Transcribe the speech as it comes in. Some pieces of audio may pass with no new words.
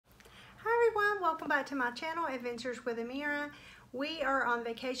welcome back to my channel, Adventures with Amirah. We are on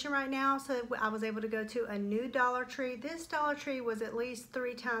vacation right now, so I was able to go to a new Dollar Tree. This Dollar Tree was at least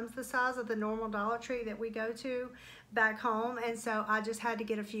 3 times the size of the normal Dollar Tree that we go to back home, and so I just had to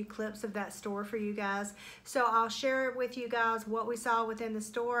get a few clips of that store for you guys. So I'll share it with you guys what we saw within the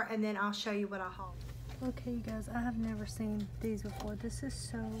store, and then I'll show you what I hauled. Okay, you guys, I have never seen these before. This is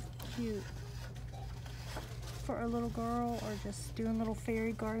so cute for a little girl or just doing little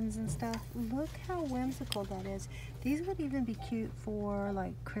fairy gardens and stuff. Look how whimsical that is. These would even be cute for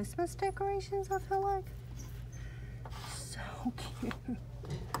like Christmas decorations, I feel like. So cute.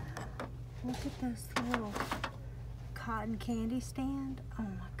 Look at this little cotton candy stand. Oh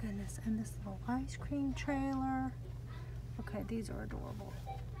my goodness. And this little ice cream trailer. Okay, these are adorable.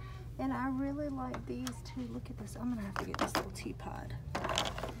 And I really like these too. Look at this. I'm gonna have to get this little teapot.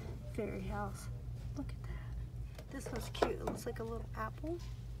 Fairy house. Look at that. This was cute. It looks like a little apple.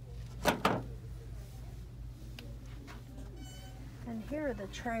 And here are the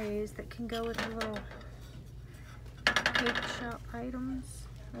trays that can go with the little cake shop items.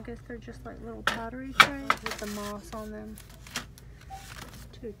 I guess they're just like little pottery trays with the moss on them.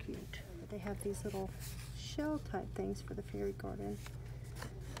 Too cute. They have these little shell type things for the fairy garden.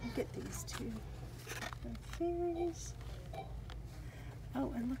 I'll get these too. The fairies.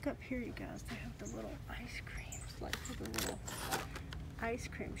 Oh, and look up here, you guys. They have the little ice creams, like for the little ice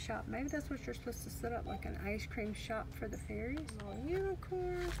cream shop. Maybe that's what you're supposed to set up, like an ice cream shop for the fairies. Little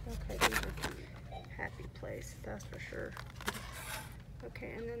unicorns. Okay, these are cute. Happy place, that's for sure.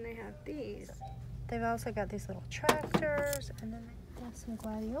 Okay, and then they have these. They've also got these little tractors, and then they have some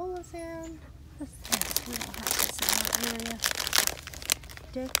gladiolas in. What's this? We don't have this in our area.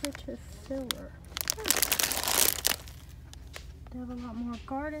 Decorative filler. They have a lot more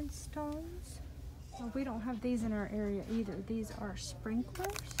garden stones. Well, we don't have these in our area either. These are sprinklers.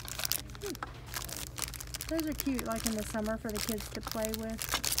 Those are cute, like in the summer for the kids to play with.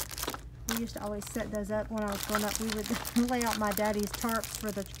 We used to always set those up when I was growing up. We would lay out my daddy's tarps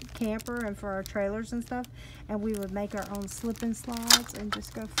for the camper and for our trailers and stuff, and we would make our own slip and slides and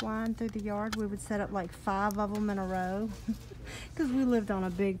just go flying through the yard. We would set up like 5 of them in a row because we lived on a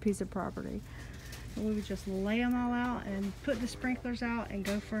big piece of property. And we would just lay them all out and put the sprinklers out and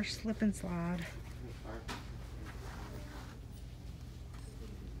go for a slip and slide.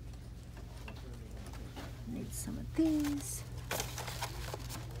 Need some of these.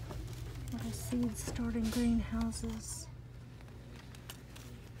 Little seed starting greenhouses.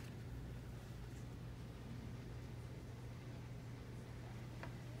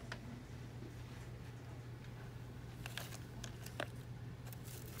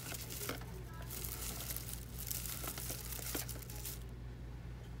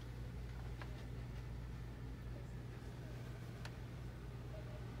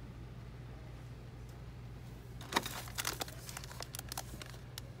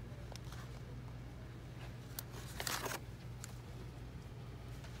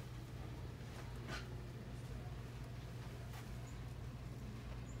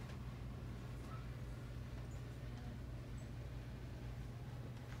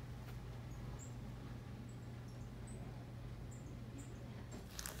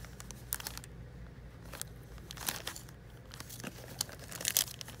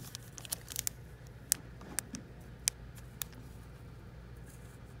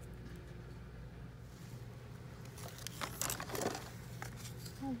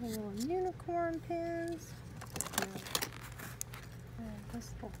 The little unicorn pins. This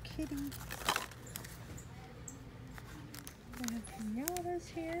little kitty. We have pinatas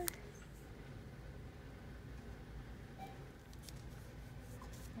here.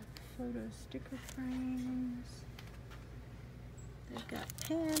 Photo sticker frames. They've got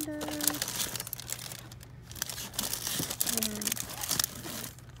pandas.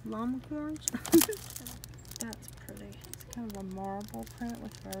 And llama corns. That's pretty. Kind of a marble print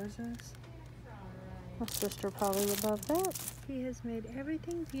with roses. My sister probably would love that. He has made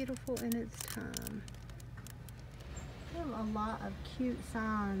everything beautiful in its time. There are a lot of cute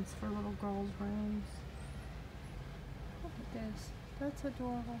signs for little girls' rooms. Look at this. That's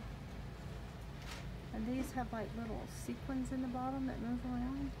adorable. And these have like little sequins in the bottom that move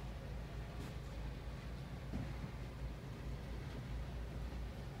around.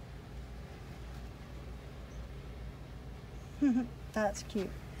 That's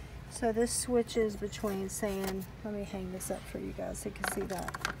cute. So this switches between saying, let me hang this up for you guys so you can see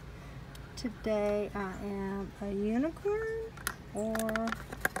that. Today I am a unicorn, or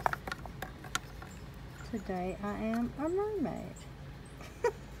today I am a mermaid.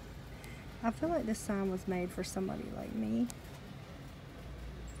 I feel like this sign was made for somebody like me.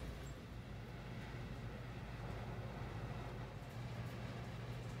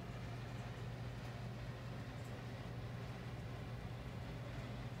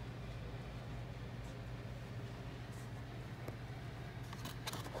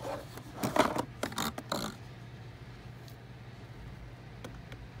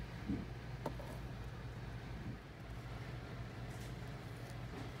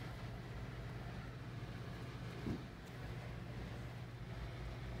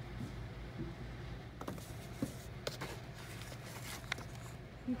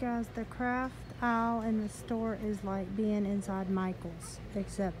 You guys, the craft aisle in the store is like being inside Michael's,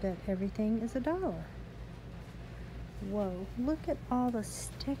 except that everything is $1. Whoa, look at all the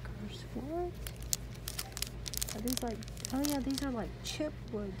stickers. What? Are these like, oh yeah, these are like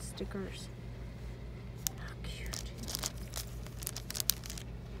chipwood stickers. How cute.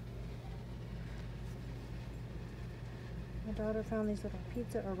 My daughter found these little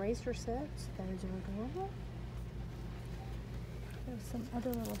pizza eraser sets. Those are adorable. There's some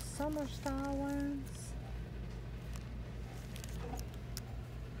other little summer style ones.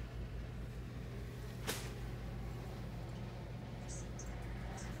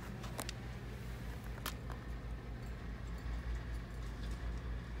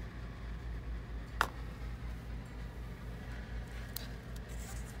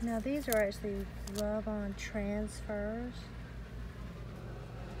 Now these are actually rub-on transfers.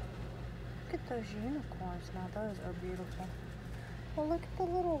 Look at those unicorns. Now those are beautiful. Well, look at the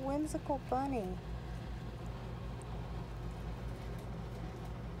little whimsical bunny.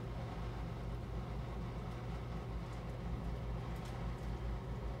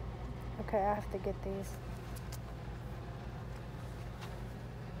 Okay, I have to get these.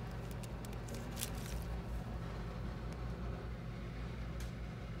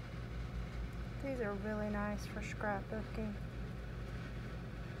 These are really nice for scrapbooking.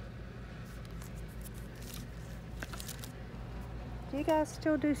 Do you guys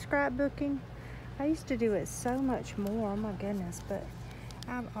still do scrapbooking? I used to do it so much more, oh my goodness, but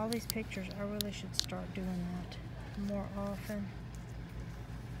I have all these pictures. I really should start doing that more often.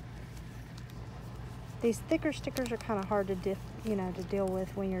 These thicker stickers are kind of hard to to deal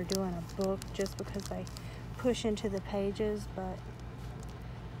with when you're doing a book, just because they push into the pages, but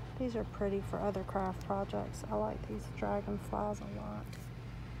these are pretty for other craft projects. I like these dragonflies a lot.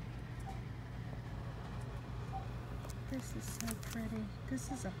 This is so pretty.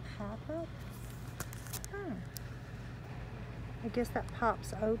 This is a pop-up. Oh. I guess that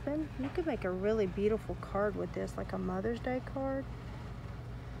pops open. You could make a really beautiful card with this, like a Mother's Day card.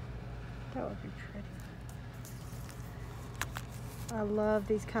 That would be pretty. I love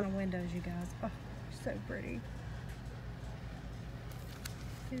these kind of windows, you guys. Oh, so pretty.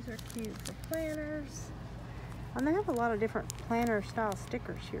 These are cute for planners. And they have a lot of different planner style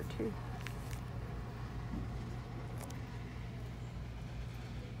stickers here too.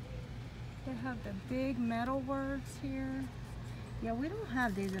 They have the big metal words here. Yeah, we don't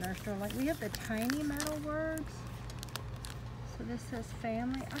have these at our store. Like, we have the tiny metal words. So this says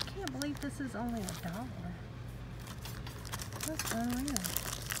family. I can't believe this is only $1. That's unreal.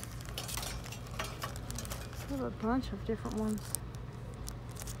 We have a bunch of different ones.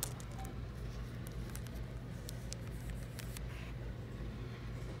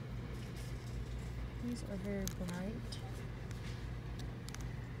 These are very bright.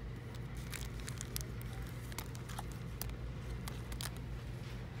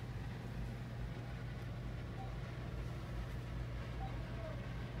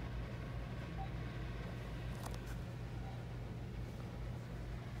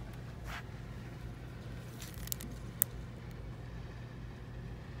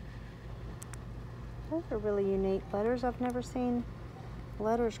 Those are really unique letters. I've never seen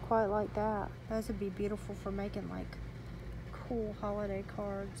letters quite like that. Those would be beautiful for making like cool holiday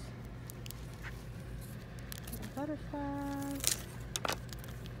cards. Little butterflies.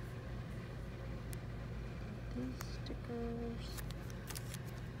 These stickers.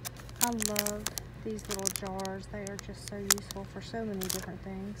 I love these little jars. They are just so useful for so many different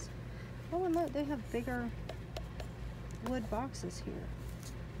things. Oh, and look, they have bigger wood boxes here.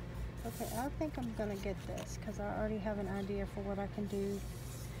 Okay, I think I'm gonna get this because I already have an idea for what I can do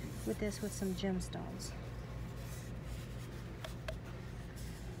with this with some gemstones.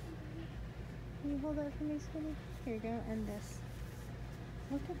 Can you hold that for me, sweetie? Here you go, and this.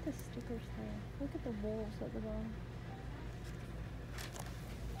 Look at the stickers there. Look at the wolves at the bottom.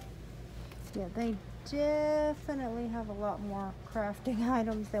 Yeah, they definitely have a lot more crafting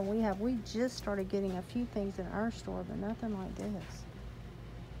items than we have. We just started getting a few things in our store, but nothing like this.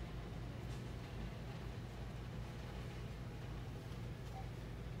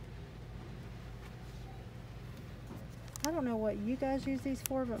 I don't know what you guys use these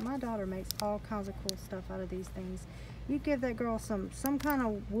for, but my daughter makes all kinds of cool stuff out of these things. You give that girl some kind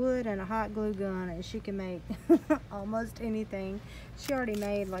of wood and a hot glue gun and she can make almost anything. She already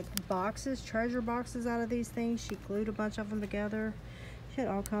made like boxes, treasure boxes out of these things. She glued a bunch of them together. She had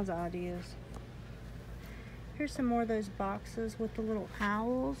all kinds of ideas. Here's some more of those boxes with the little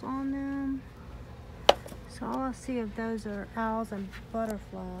owls on them. So all I see of those are owls and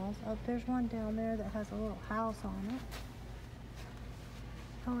butterflies. Oh, there's one down there that has a little house on it.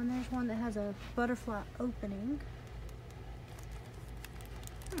 Oh, and there's one that has a butterfly opening.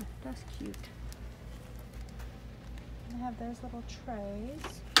 That's cute. They have those little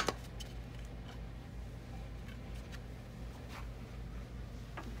trays.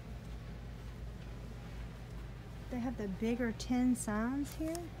 They have the bigger tin signs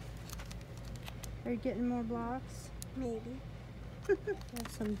here. Are you getting more blocks? Maybe.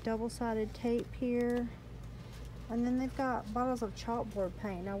 There's some double-sided tape here. And then they've got bottles of chalkboard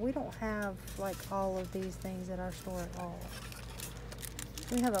paint. Now, we don't have like all of these things at our store at all.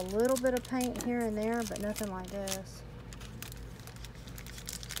 We have a little bit of paint here and there, but nothing like this.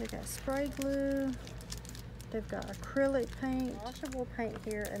 They've got spray glue. They've got acrylic paint, washable paint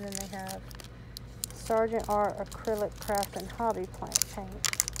here, and then they have Sargent Art acrylic craft and hobby paint.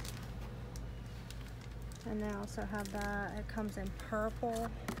 And they also have that. It comes in purple.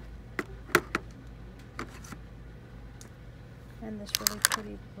 And this really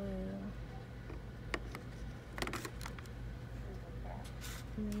pretty blue.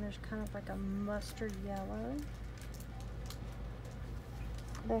 And then there's kind of like a mustard yellow.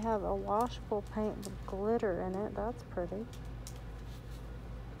 They have a washable paint with glitter in it. That's pretty.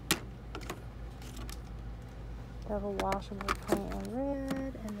 They have a washable paint in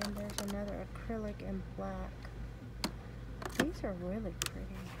red, and then there's another acrylic in black. These are really pretty.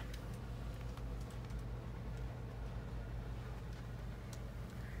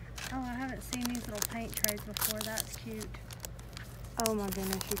 Oh, I haven't seen these little paint trays before. That's cute. Oh my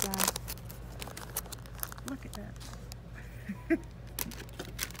goodness, you guys. Look at that.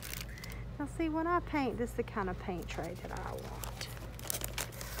 Now see, when I paint, this is the kind of paint tray that I want.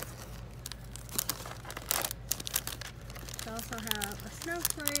 They also have a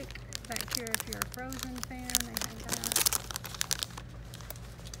snowflake back here if you're a Frozen fan. They have that.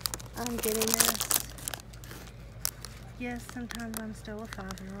 I'm getting this. Yes, sometimes I'm still a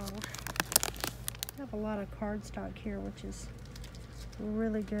 5-year-old. I have a lot of cardstock here, which is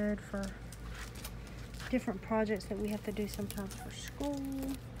really good for different projects that we have to do sometimes for school.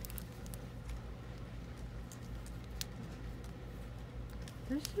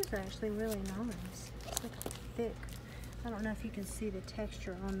 This is actually really nice. It's like thick. I don't know if you can see the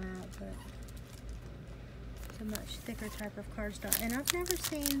texture on that, but it's a much thicker type of cardstock. And I've never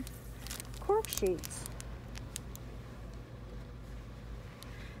seen cork sheets.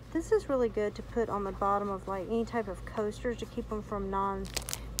 This is really good to put on the bottom of like any type of coasters to keep them from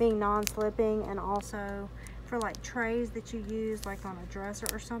being non-slipping, and also for like trays that you use like on a dresser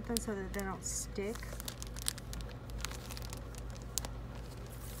or something so that they don't stick.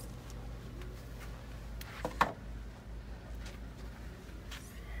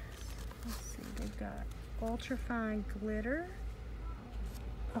 Let's see, they've got ultra fine glitter.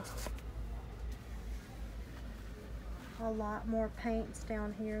 Oh. A lot more paints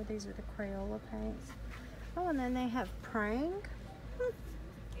down here. These are the Crayola paints. Oh, and then they have Prang.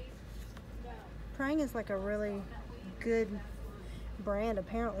 Prang is like a really good brand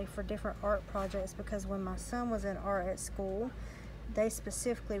apparently for different art projects, because when my son was in art at school, they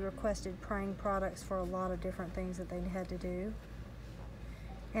specifically requested Prang products for a lot of different things that they had to do.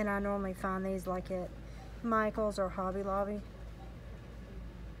 And I normally find these like at Michael's or Hobby Lobby.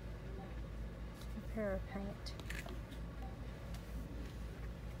 A pair of paint.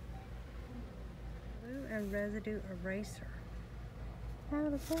 And residue eraser. How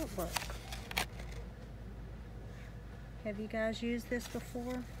does that work? Have you guys used this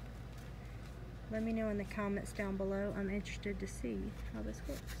before? Let me know in the comments down below. I'm interested to see how this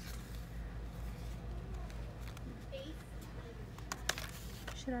works.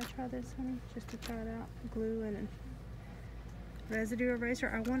 Should I try this, honey? Just to try it out. Glue and residue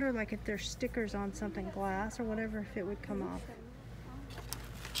eraser. I wonder like if there's stickers on something, glass or whatever, if it would come off.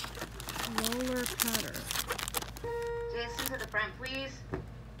 Roller cutter. Jason, to the front, please.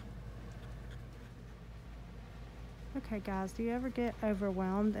 Okay, guys, do you ever get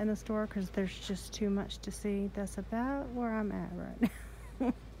overwhelmed in a store because there's just too much to see? That's about where I'm at right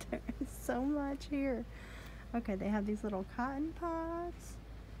now. There's so much here. Okay, they have these little cotton pods.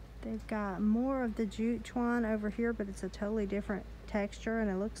 They've got more of the jute one over here, but it's a totally different texture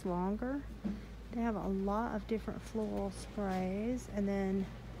and it looks longer. They have a lot of different floral sprays, and then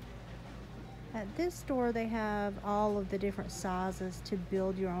at this store, they have all of the different sizes to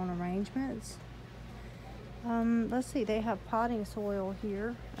build your own arrangements. Let's see, they have potting soil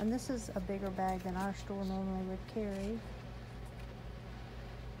here, and this is a bigger bag than our store normally would carry.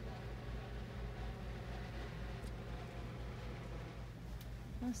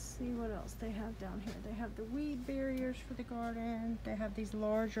 Let's see what else they have down here. They have the weed barriers for the garden. They have these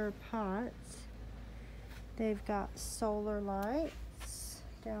larger pots. They've got solar lights.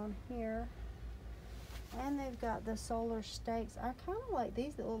 down here. And they've got the solar stakes. I kind of like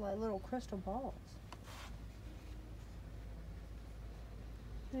these that look like little crystal balls.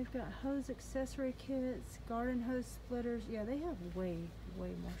 They've got hose accessory kits, garden hose splitters. Yeah, they have way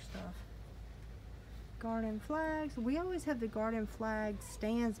more stuff. Garden flags. We always have the garden flag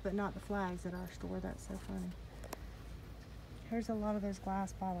stands, but not the flags at our store. That's so funny. Here's a lot of those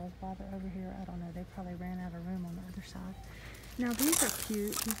glass bottles while they're over here. I don't know, they probably ran out of room on the other side. Now these are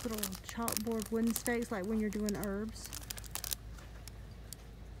cute, these little chalkboard wooden stakes, like when you're doing herbs.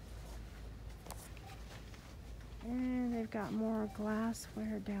 And they've got more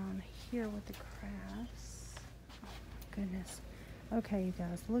glassware down here with the crafts. Oh my goodness. Okay, you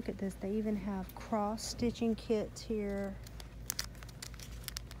guys, look at this. They even have cross stitching kits here.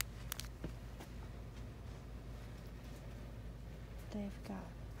 They've got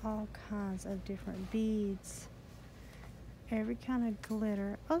all kinds of different beads. Every kind of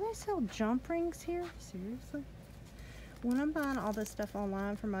glitter. Oh, they sell jump rings here? Seriously? When I'm buying all this stuff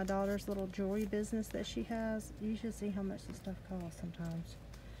online for my daughter's little jewelry business that she has, you should see how much this stuff costs sometimes.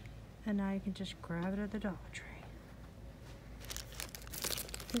 And now you can just grab it at the Dollar Tree.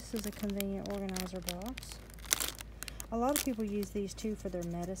 This is a convenient organizer box. A lot of people use these too for their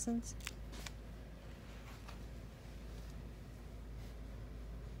medicines.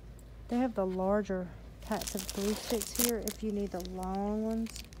 They have the larger packs of glue sticks here if you need the long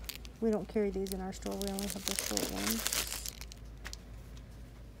ones. We don't carry these in our store, we only have the short ones.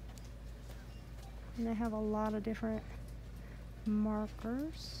 And they have a lot of different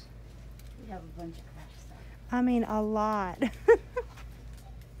markers. We have a bunch of craft stuff. I mean, a lot.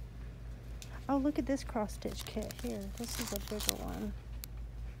 Oh, look at this cross stitch kit here. This is a bigger one.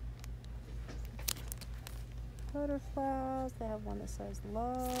 Butterflies. They have one that says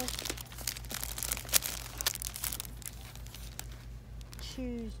love.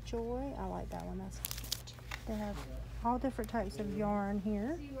 Choose joy. I like that one. That's cute. They have all different types of yarn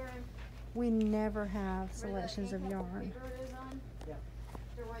here. We never have selections of yarn.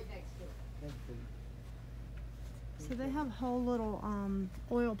 So they have whole little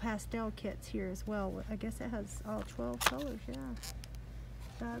oil pastel kits here as well. I guess it has all 12 colors, yeah.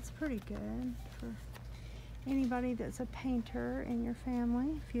 That's pretty good for anybody that's a painter in your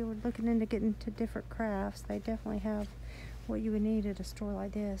family. If you were looking into getting into different crafts, they definitely have what you would need at a store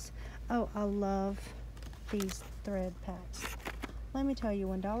like this. Oh, I love these thread packs. Let me tell you,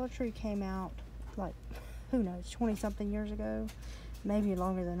 when Dollar Tree came out, like, who knows, 20-something years ago, maybe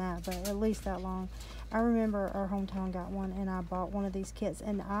longer than that, but at least that long. I remember our hometown got one, and I bought one of these kits,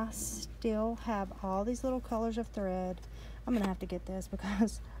 and I still have all these little colors of thread. I'm gonna have to get this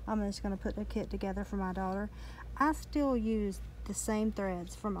because I'm just gonna put a kit together for my daughter. I still use the same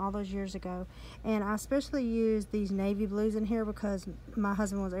threads from all those years ago, and I especially use these navy blues in here because my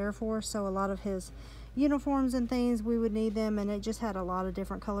husband was Air Force, so a lot of his uniforms and things, we would need them, and it just had a lot of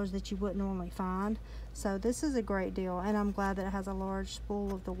different colors that you wouldn't normally find. So this is a great deal, and I'm glad that it has a large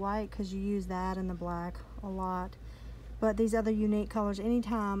spool of the white because you use that and the black a lot. But these other unique colors,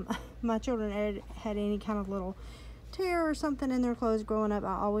 anytime my children had any kind of little tear or something in their clothes growing up,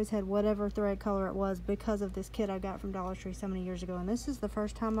 I always had whatever thread color it was because of this kit I got from Dollar Tree so many years ago, and this is the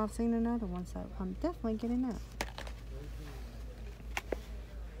first time I've seen another one, so I'm definitely getting that.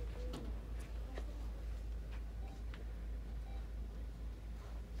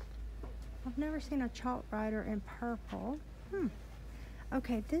 I've never seen a chalk writer in purple.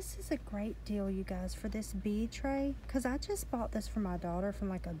 Okay, this is a great deal, you guys, for this bead tray, because I just bought this for my daughter from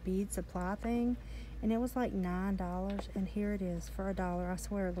like a bead supply thing, and it was like $9, and here it is for $1. I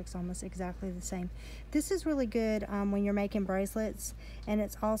swear it looks almost exactly the same. This is really good when you're making bracelets, and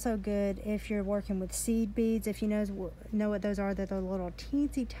it's also good if you're working with seed beads. If you know what those are, they're the little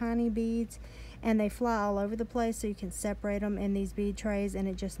teensy tiny beads, and they fly all over the place, so you can separate them in these bead trays, and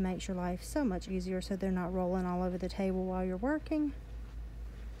it just makes your life so much easier so they're not rolling all over the table while you're working.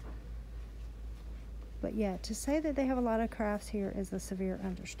 But yeah, to say that they have a lot of crafts here is a severe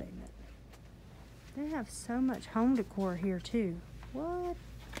understatement. They have so much home decor here too. What?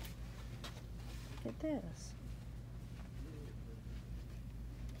 Look at this.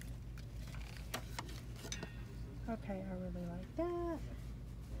 Okay, I really like that.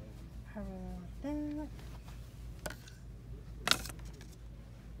 I really like that.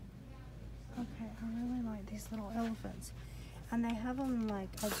 Okay, I really like these little elephants. And they have them like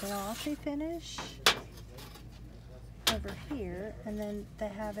a glossy finish over here, and then they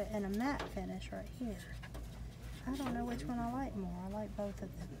have it in a matte finish right here. I don't know which one I like more. I like both of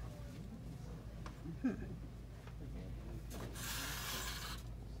them.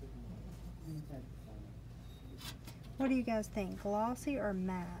 What do you guys think? Glossy or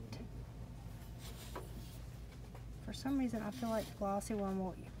matte? For some reason, I feel like the glossy one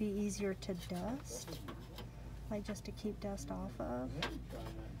will be easier to dust. Like just to keep dust off of.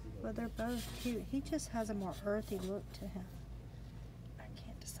 But they're both cute. He just has a more earthy look to him. I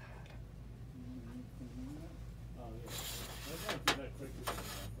can't decide.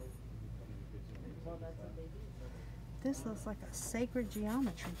 This looks like a sacred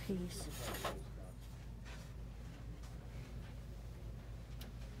geometry piece.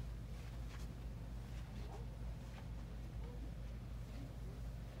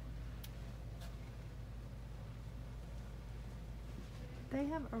 They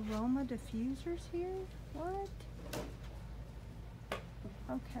have aroma diffusers here? What?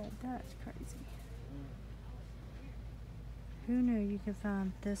 Okay, that's crazy. Who knew you could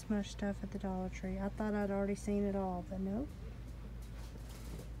find this much stuff at the Dollar Tree? I thought I'd already seen it all, but nope.